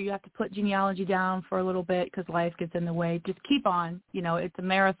journey where you have to put genealogy down for a little bit because life gets in the way. Just keep on. You know, it's a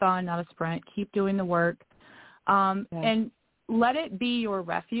marathon, not a sprint. Keep doing the work. And let it be your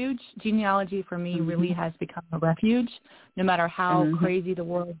refuge. Genealogy for me really has become a refuge. No matter how crazy the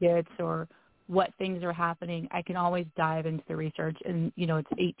world gets or what things are happening, I can always dive into the research. And, you know,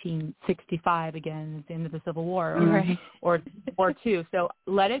 it's 1865 again, it's the end of the Civil War or War II. So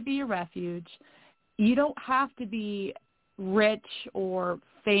let it be your refuge. You don't have to be rich or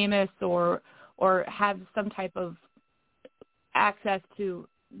famous or have some type of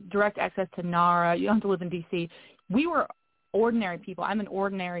direct access to NARA. You don't have to live in D.C. We were ordinary people. I'm an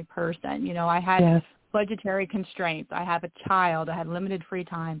ordinary person. You know, I had budgetary constraints. I have a child. I had limited free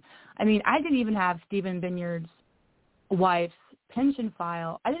time. I mean, I didn't even have Stephen Binyard's wife's pension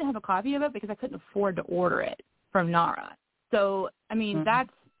file. I didn't have a copy of it because I couldn't afford to order it from NARA. So, I mean, that's,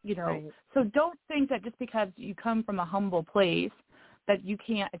 you know, so don't think that just because you come from a humble place that you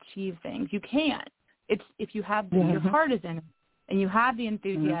can't achieve things. You can. It's if you have your heart is in it and you have the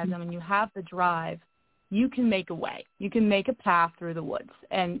enthusiasm and you have the drive, you can make a way. You can make a path through the woods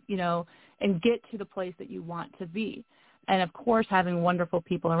and, you know, and get to the place that you want to be. And, of course, having wonderful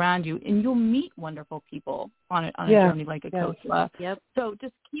people around you. And you'll meet wonderful people on a journey like Akosua. So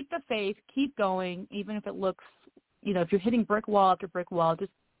just keep the faith. Keep going, even if it looks, you know, if you're hitting brick wall after brick wall,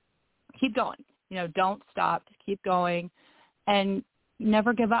 just keep going. You know, don't stop. Just keep going. And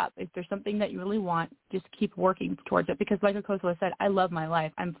never give up. If there's something that you really want, just keep working towards it. Because like Akosua said, I love my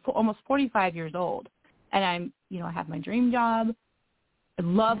life. I'm almost 45 years old. And I'm, you know, I have my dream job. I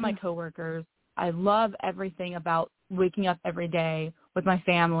love my coworkers. I love everything about waking up every day with my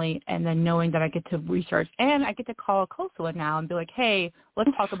family and then knowing that I get to research. And I get to call Akosua now and be like, hey,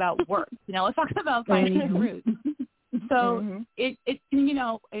 let's talk about work. You know, let's talk about finding your roots. So it you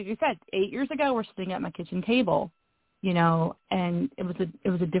know, as you said, 8 years ago, we're sitting at my kitchen table, you know, and it was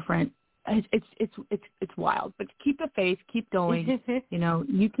a different. It's wild, but keep the faith, keep going. You know,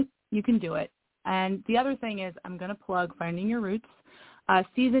 you can do it. And the other thing is, I'm going to plug Finding Your Roots.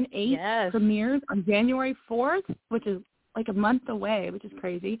 Season 8 premieres on January 4th, which is like a month away, which is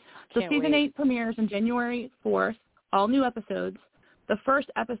crazy. So Season 8 premieres on January 4th, all new episodes. The first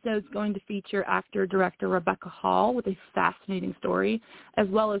episode is going to feature actor-director Rebecca Hall with a fascinating story, as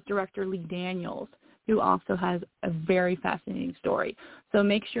well as director Lee Daniels, who also has a very fascinating story. So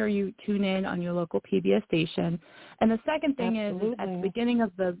make sure you tune in on your local PBS station. And the second thing is at the beginning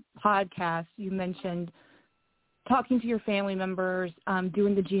of the podcast, you mentioned talking to your family members,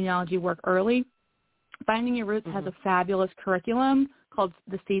 doing the genealogy work early. Finding Your Roots has a fabulous curriculum called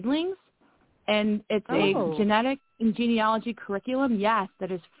The Seedlings, and it's a genetic and genealogy curriculum, that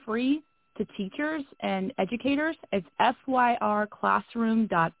is free to teachers and educators. It's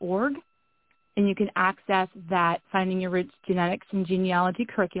fyrclassroom.org, and you can access that Finding Your Roots genetics and genealogy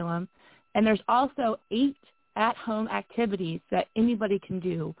curriculum. And there's also 8 at-home activities that anybody can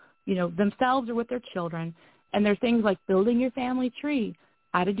do, you know, themselves or with their children. And there's things like building your family tree,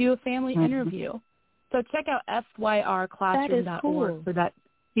 how to do a family interview. So check out fyrclassroom.org for that.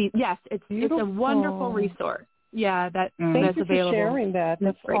 Yes, it's a wonderful resource. Yeah, that's available. Thank you for sharing that.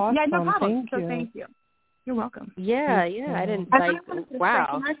 That's awesome. Yeah, no problem. Thank you. You're welcome. Yeah. I didn't wow.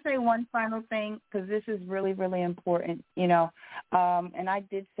 Can I say one final thing? Because this is really, really important, you know. And I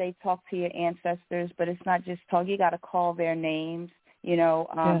did say talk to your ancestors, but it's not just talk. You got to call their names. You know,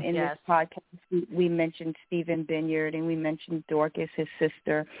 in this podcast, we mentioned Stephen Binyard, and we mentioned Dorcas, his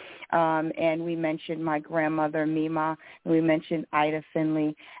sister, and we mentioned my grandmother, Mima, and we mentioned Ida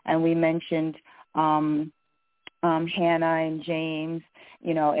Finley, and we mentioned Hannah and James,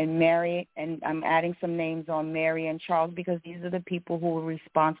 you know, and Mary, and I'm adding some names on Mary and Charles because these are the people who are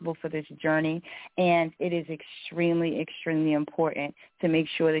responsible for this journey, and it is extremely, extremely important to make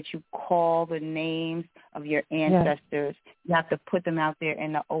sure that you call the names of your ancestors. You have to put them out there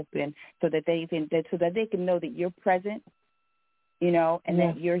in the open so that they can know that you're present, you know, and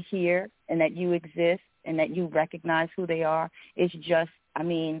that you're here and that you exist and that you recognize who they are. It's just, I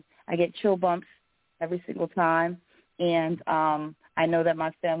mean, I get chill bumps every single time, and I know that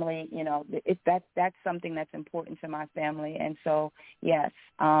my family, you know, that's something that's important to my family, and so yes,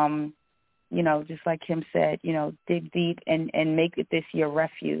 just like Kim said, dig deep and make it this your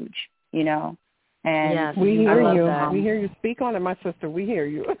refuge, And yes, we hear you. That. We hear you. Speak on it, my sister. We hear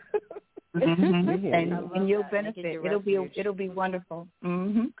you. And you'll benefit. It'll be wonderful.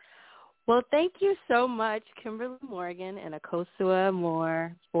 Mm-hmm. Well, thank you so much, Kimberly Morgan and Akosua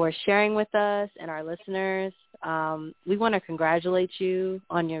Moore, for sharing with us and our listeners. We want to congratulate you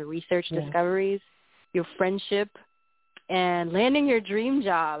on your research discoveries, your friendship, and landing your dream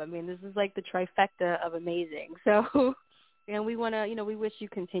job. I mean, this is like the trifecta of amazing. So, and we want to, we wish you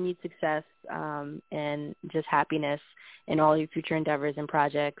continued success and just happiness in all your future endeavors and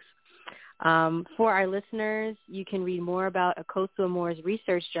projects. For our listeners, you can read more about Akosua Moore's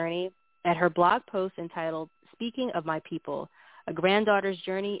research journey at her blog post entitled Speaking of My People, a granddaughter's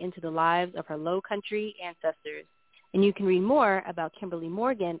journey into the lives of her Low Country ancestors. And you can read more about Kimberly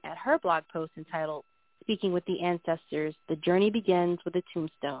Morgan at her blog post entitled Speaking with the Ancestors, The Journey Begins with a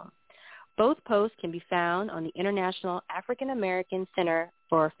Tombstone. Both posts can be found on the International African American Center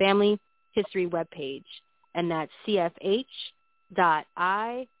for Family History webpage, and that's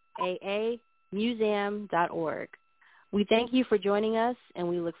cfh.iaamuseum.org. We thank you for joining us, and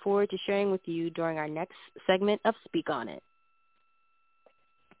we look forward to sharing with you during our next segment of Speak On It.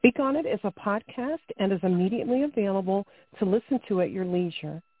 Speak On It is a podcast and is immediately available to listen to at your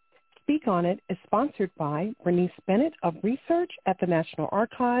leisure. Speak On It is sponsored by Bernice Bennett of Research at the National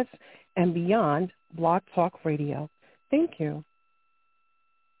Archives and Beyond Blog Talk Radio. Thank you.